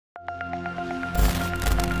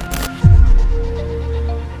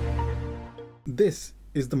This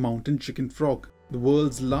is the mountain chicken frog, the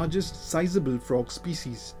world's largest sizable frog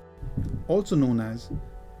species, also known as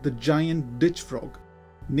the giant ditch frog.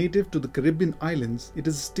 Native to the Caribbean islands, it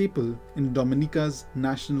is a staple in Dominica's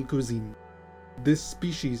national cuisine. This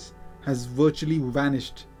species has virtually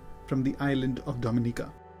vanished from the island of Dominica.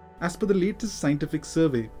 As per the latest scientific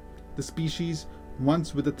survey, the species,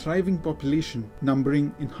 once with a thriving population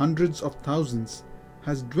numbering in hundreds of thousands,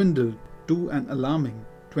 has dwindled to an alarming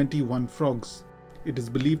 21 frogs. It is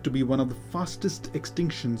believed to be one of the fastest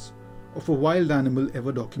extinctions of a wild animal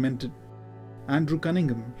ever documented. Andrew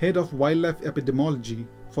Cunningham, head of wildlife epidemiology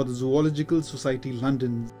for the Zoological Society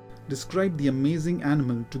London, described the amazing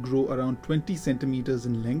animal to grow around 20 centimeters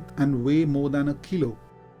in length and weigh more than a kilo.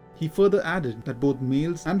 He further added that both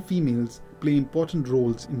males and females play important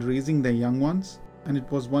roles in raising their young ones, and it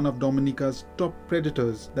was one of Dominica's top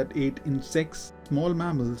predators that ate insects, small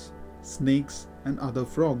mammals, snakes, and other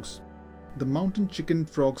frogs. The mountain chicken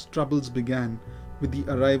frog's troubles began with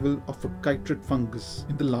the arrival of a chytrid fungus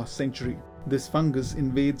in the last century. This fungus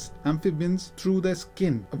invades amphibians through their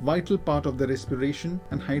skin, a vital part of their respiration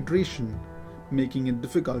and hydration, making it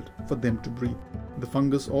difficult for them to breathe. The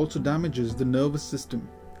fungus also damages the nervous system,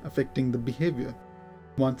 affecting the behavior.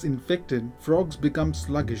 Once infected, frogs become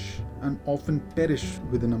sluggish and often perish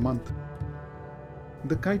within a month.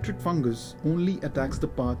 The chytrid fungus only attacks the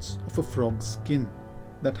parts of a frog's skin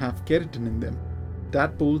that have keratin in them.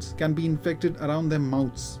 Tadpoles can be infected around their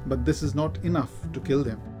mouths, but this is not enough to kill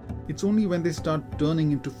them. It's only when they start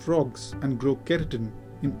turning into frogs and grow keratin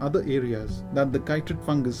in other areas that the chytrid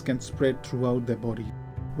fungus can spread throughout their body.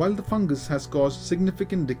 While the fungus has caused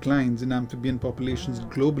significant declines in amphibian populations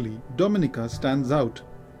globally, Dominica stands out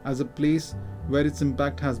as a place where its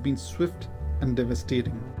impact has been swift and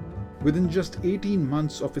devastating. Within just 18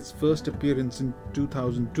 months of its first appearance in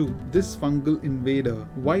 2002, this fungal invader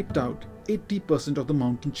wiped out 80% of the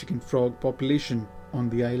mountain chicken frog population on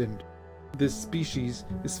the island. This species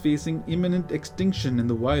is facing imminent extinction in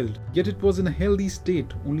the wild, yet it was in a healthy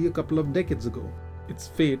state only a couple of decades ago. Its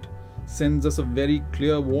fate sends us a very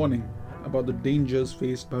clear warning about the dangers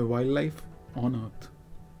faced by wildlife on Earth.